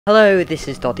Hello, this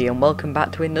is Doddy and welcome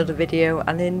back to another video,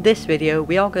 and in this video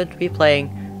we are going to be playing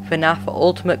FNAF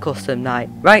Ultimate Custom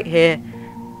Night right here,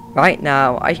 right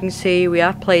now. As you can see, we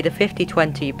have played a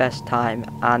 50-20 best time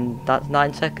and that's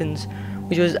 9 seconds,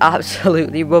 which was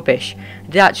absolutely rubbish. I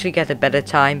did actually get a better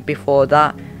time before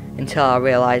that until I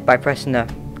realised by pressing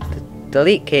the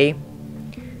delete key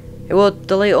it will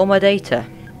delete all my data.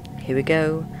 Here we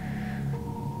go.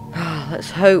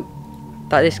 Let's hope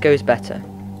that this goes better,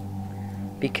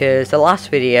 because the last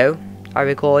video I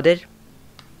recorded,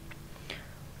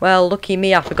 well, lucky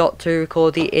me, I forgot to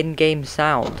record the in-game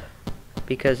sound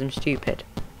because I'm stupid,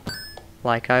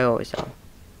 like I always am.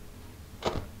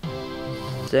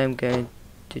 So I'm going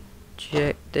to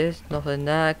check this, nothing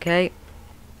there. Okay,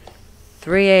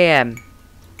 3 AM.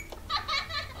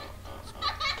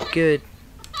 Good.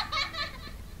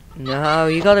 No,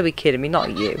 you gotta be kidding me,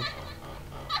 not you.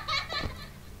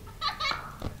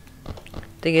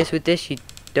 Thing is, with this, you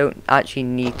don't actually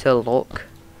need to look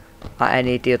at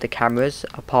any of the other cameras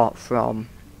apart from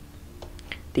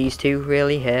these two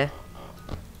really here.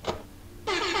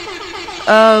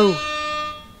 Oh!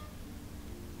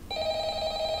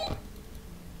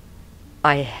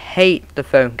 I hate the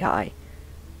phone guy.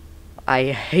 I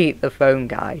hate the phone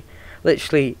guy.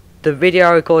 Literally, the video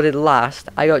I recorded last,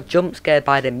 I got jump scared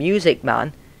by the music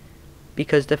man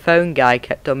because the phone guy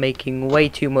kept on making way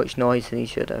too much noise than he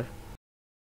should have.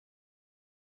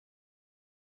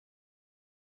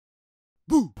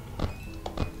 Boo!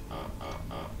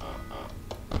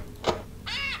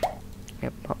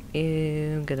 Yep, pop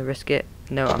you. I'm gonna risk it.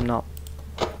 No, I'm not.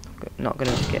 Not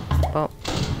gonna risk it. Pop.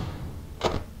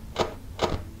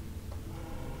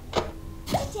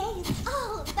 Today is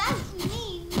all about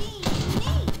me.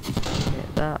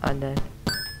 Get that and then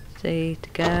C to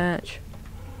catch.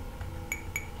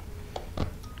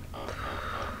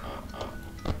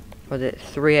 Was it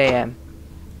 3 AM?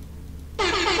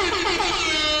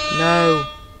 No.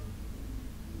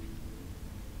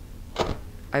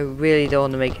 I really don't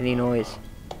want to make any noise.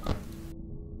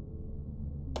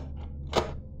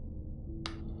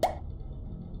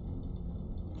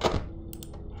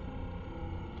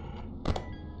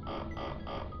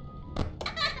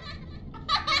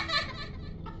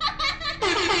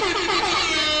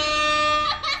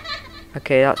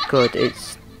 Okay, that's good.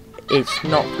 It's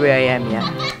not 3 AM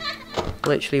yet.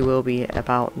 Literally will be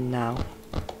about now.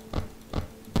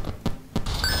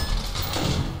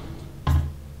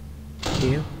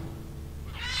 You.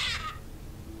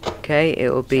 Okay,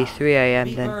 it will be 3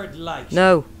 AM then.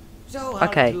 No.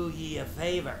 Okay.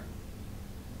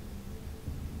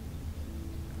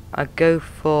 I go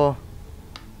for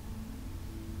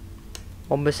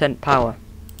 1% power.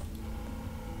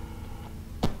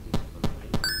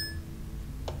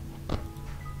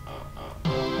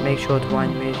 Make sure to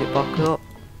wind the music box up.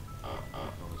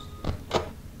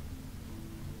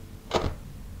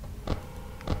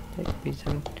 Take me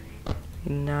some.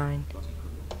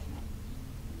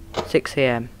 6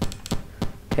 AM.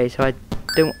 Okay, so I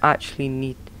don't actually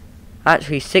need.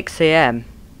 Actually, 6 AM.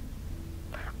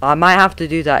 I might have to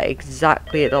do that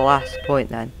exactly at the last point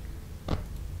then.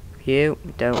 You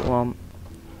don't want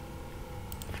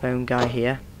phone guy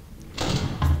here.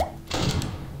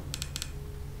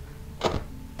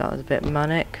 That was a bit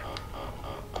manic.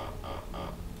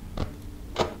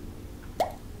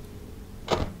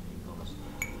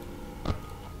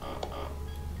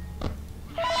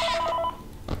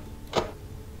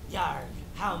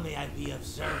 How may I be of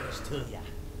service to ya?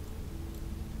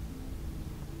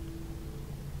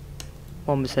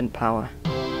 1% power.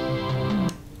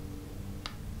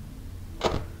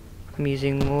 I'm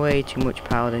using way too much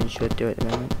power than I should do at the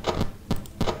moment.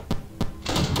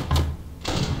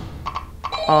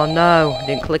 Oh no, I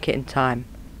didn't click it in time.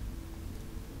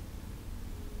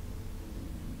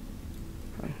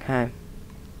 Okay.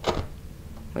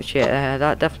 Which yeah,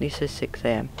 that definitely says 6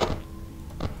 AM.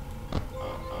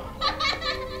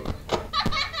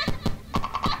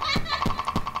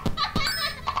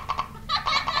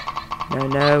 No,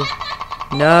 no,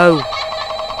 no,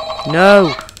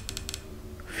 no.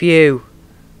 Phew.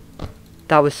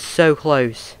 That was so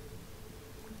close.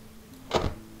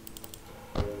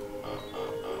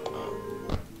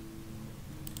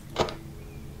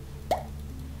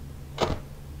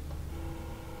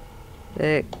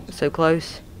 So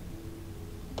close.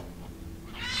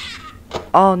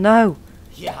 Oh no.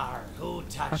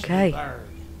 Okay.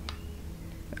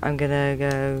 I'm gonna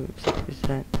go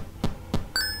 6%.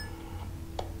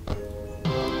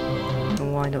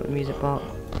 And wind up the music box.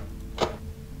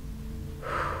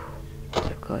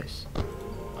 So close.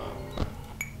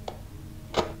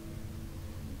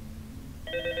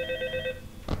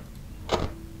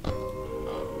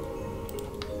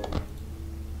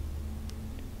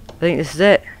 think this is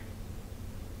it.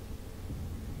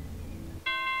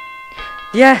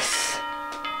 Yes!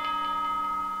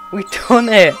 We done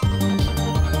it!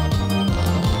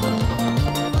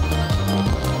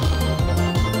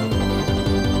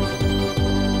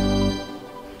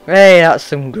 Hey, that's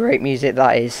some great music,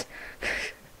 that is.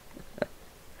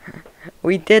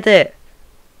 We did it!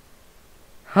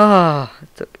 Ah,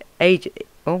 it took ages.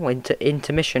 Oh,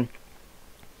 intermission.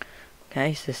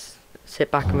 Okay, so sit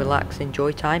back and relax,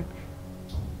 enjoy time.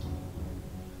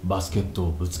 バスケット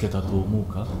をぶつけたと思う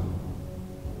か？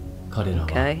彼らは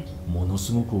もの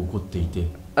すごく怒っていて、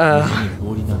水に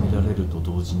放り投げられると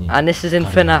同時に。And this is in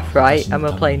FNAF, right? Am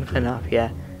I playing FNAF?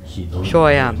 Yeah. Sure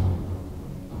I am.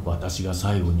 私が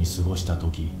最後に過ごした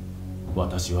時、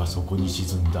私はそこに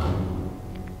沈んだ。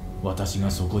私が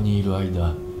そこにいる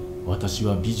間、私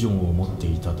はビジョンを持って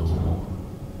いたと思う。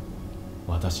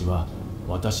私は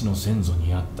私の先祖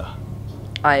にあった。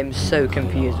I am so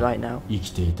confused right now. 生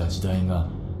きていた時代が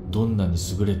どんなに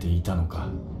優れていたのか。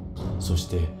そし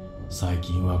て最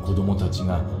近は子供たち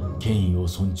が権威を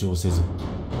尊重せず、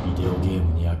ビデオゲー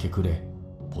ムに明け暮れ、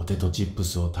ポテトチップ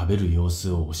スを食べる様子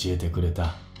を教えてくれ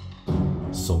た。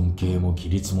尊敬も規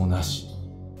律もなし。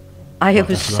I am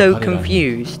so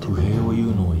confused. 不平を言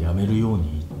うのをやめるよう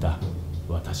に言った。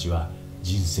私は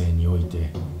人生におい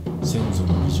て先祖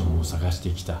のビジョンを探して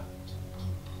きた。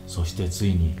そしてつ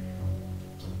いに。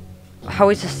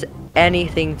How is this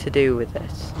anything to do with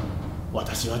this?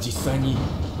 私は実際に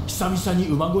久々に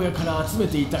馬小屋から集め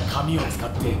ていた紙を使っ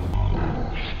て。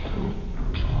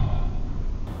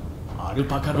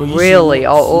Really?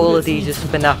 Are all of these just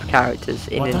FNAF characters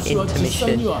in an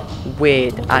intermission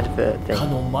weird advert thing? か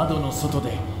の窓の外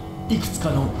でいくつか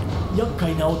の厄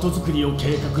介な音作りを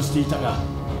計画していたが、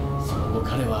その後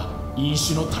彼は飲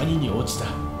酒の谷に落ちた。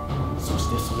そ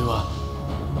してそれは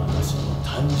私の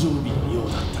誕生日のよう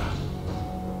だった。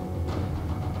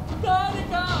誰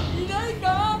かいない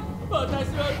か？私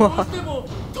はどうしても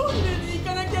トイレに行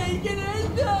かなきゃいけない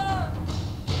んだ。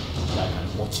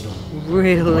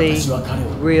Really,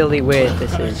 really weird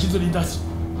this is.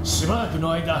 しばらく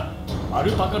の間、ア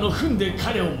ルパカの糞で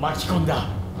彼を巻き込んだ。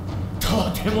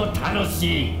とても楽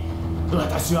しい。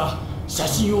私は写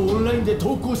真をオンラインで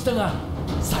投稿したが、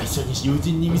最初に友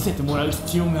人に見せてもらう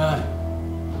必要がある。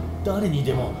誰に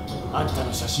でもあんた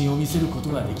の写真を見せること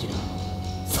ができる。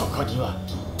そこには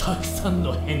たくさん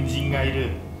の変人がい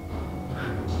る。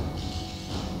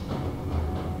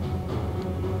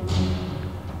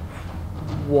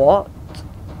What?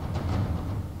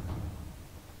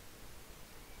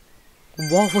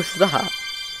 What was that?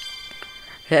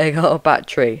 Okay, I got a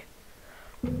battery.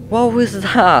 What was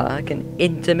that? Like an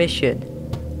intermission.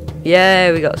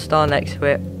 Yeah, we got a star next to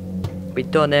it. We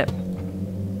done it.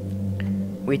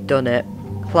 We done it.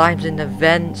 Climbs in the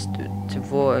vents to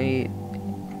avoid,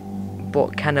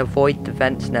 but can avoid the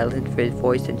vents now. Listen for his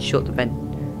voice and shut the vent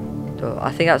door.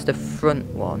 I think that's the front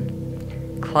one.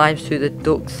 Climbs through the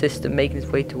duct system, making his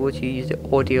way towards you. Use the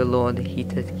audio law and the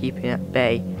heater to keep him at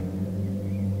bay.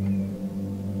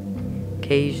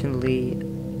 Occasionally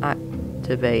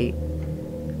activate.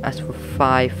 Ask for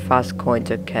 5 fast coins,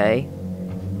 okay.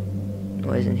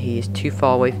 Or isn't he? He's too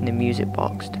far away from the music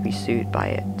box to be soothed by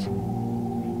it.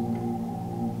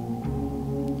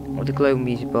 Or the global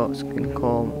music box can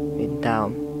calm it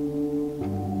down.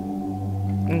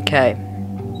 Okay.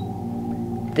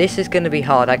 This is going to be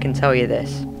hard, I can tell you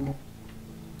this.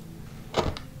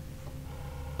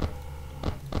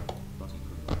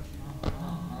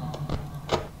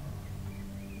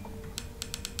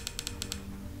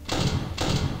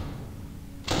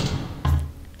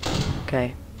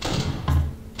 Okay.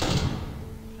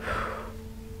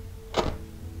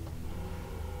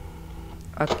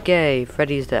 Okay,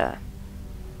 Freddy's there.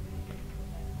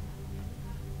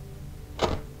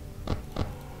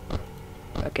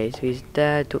 Okay, so he's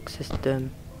there, duct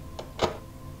system.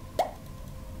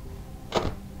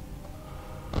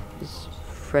 Is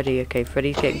Freddy, okay,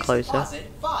 Freddy's getting closer.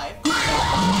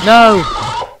 No!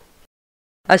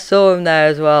 I saw him there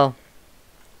as well.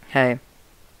 Okay.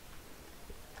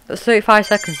 That's 35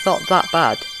 seconds, not that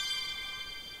bad.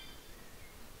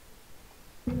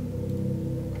 I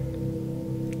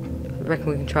reckon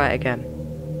we can try it again.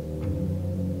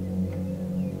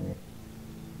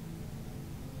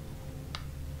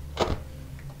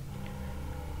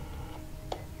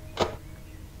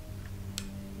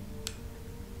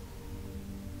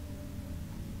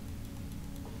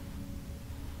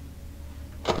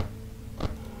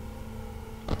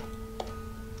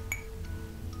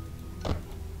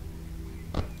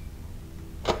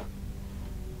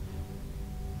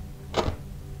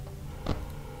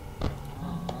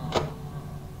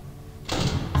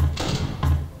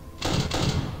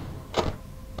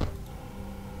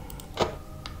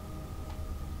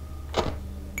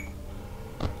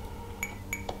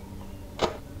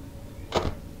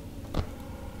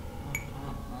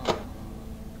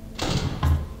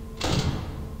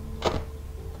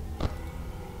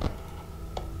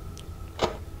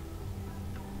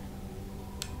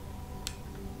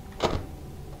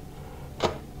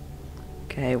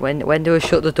 Okay, when do I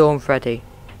shut the door on Freddy?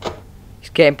 He's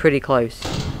getting pretty close.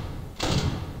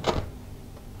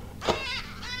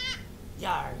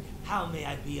 Yarg, how may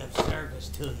I be of service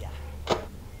to ya?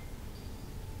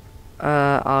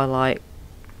 I like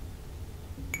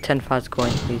 10 faz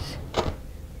coins, please.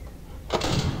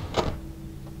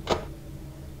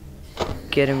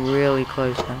 Getting really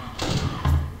close now.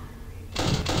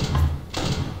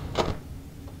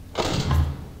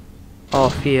 Oh,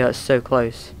 phew, that's so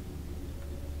close.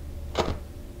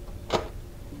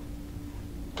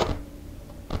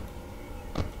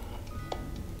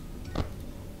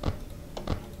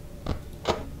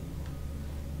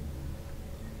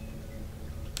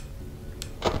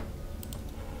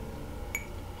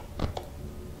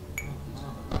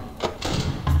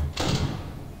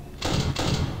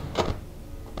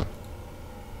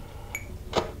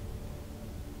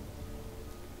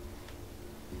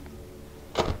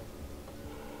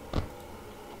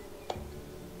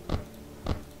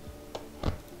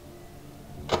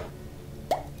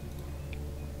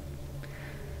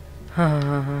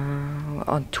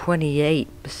 On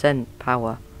 28%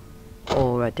 power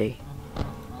already.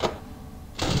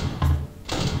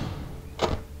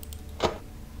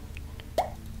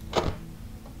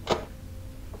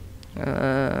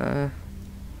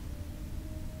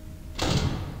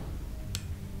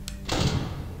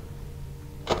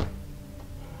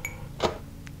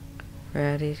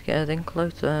 Freddy's getting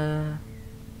closer.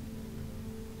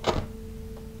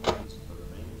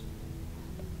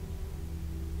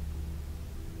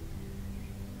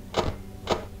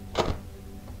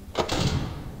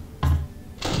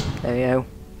 There we go.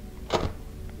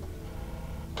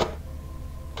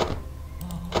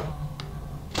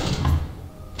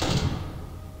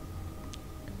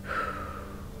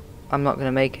 I'm not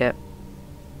gonna make it.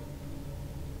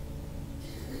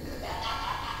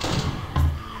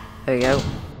 There we go.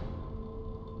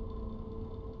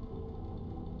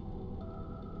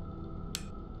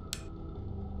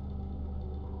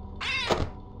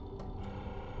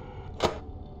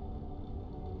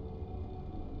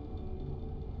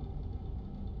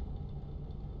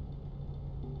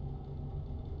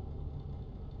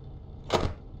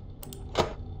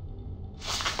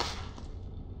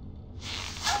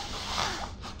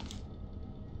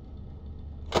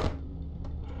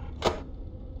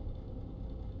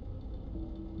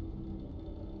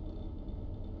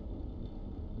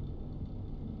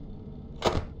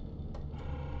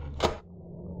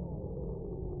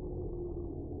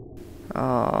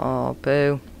 Oh,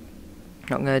 boo.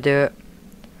 Not gonna do it.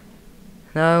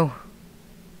 No.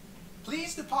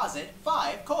 Please deposit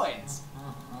 5 coins.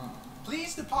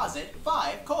 Please deposit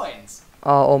 5 coins.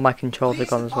 Oh, all my controls are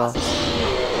gone as well.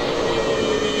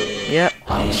 Yep.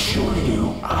 I assure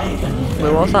you, I am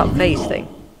Wait, what's that face thing?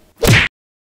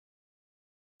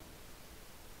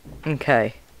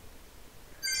 Okay.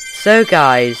 So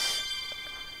guys,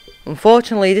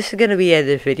 unfortunately this is going to be the end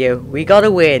of the video. We got a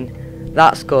win.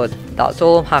 That's good. That's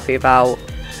all I'm happy about.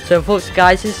 So unfortunately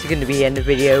guys, this is going to be the end of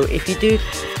the video. If you do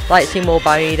like to see more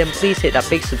by me, then please hit that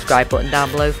big subscribe button down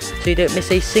below so you don't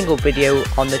miss a single video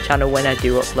on the channel when I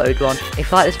do upload one. If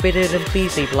you like this video, then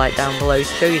please leave a like down below to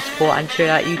show your support and show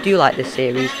that you do like this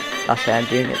series. That's what I'm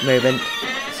doing at the moment.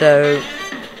 So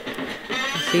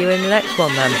see you in the next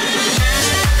one then.